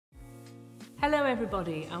Hello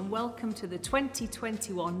everybody and welcome to the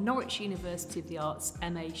 2021 Norwich University of the Arts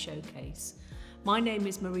MA Showcase. My name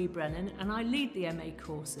is Marie Brennan and I lead the MA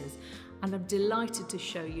courses, and I'm delighted to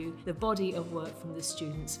show you the body of work from the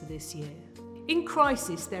students for this year. In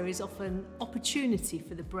crisis there is often opportunity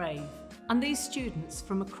for the brave, and these students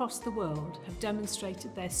from across the world have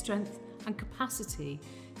demonstrated their strength and capacity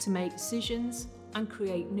to make decisions and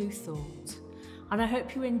create new thought. And I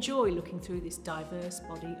hope you enjoy looking through this diverse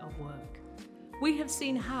body of work. We have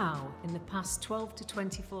seen how, in the past 12 to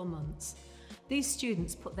 24 months, these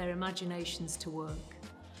students put their imaginations to work,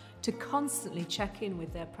 to constantly check in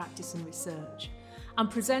with their practice and research, and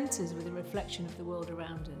present us with a reflection of the world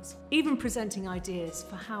around us, even presenting ideas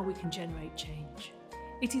for how we can generate change.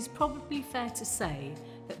 It is probably fair to say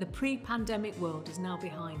that the pre-pandemic world is now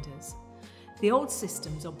behind us. The old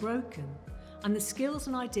systems are broken, and the skills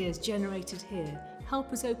and ideas generated here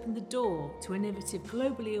help us open the door to innovative,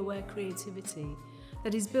 globally aware creativity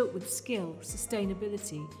that is built with skill,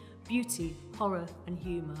 sustainability, beauty, horror and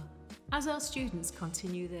humour. As our students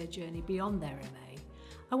continue their journey beyond their MA,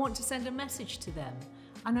 I want to send a message to them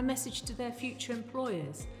and a message to their future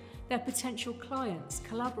employers, their potential clients,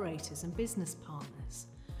 collaborators and business partners.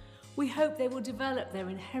 We hope they will develop their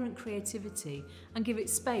inherent creativity and give it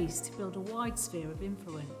space to build a wide sphere of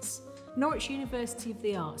influence. Norwich University of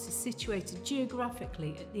the Arts is situated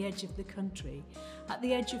geographically at the edge of the country, at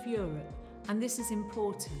the edge of Europe, and this is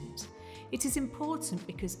important. It is important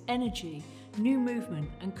because energy, new movement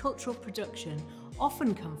and cultural production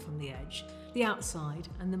often come from the edge, the outside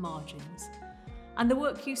and the margins. And the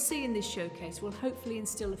work you see in this showcase will hopefully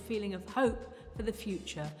instill a feeling of hope for the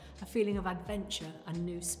future, a feeling of adventure and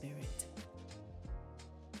new spirit.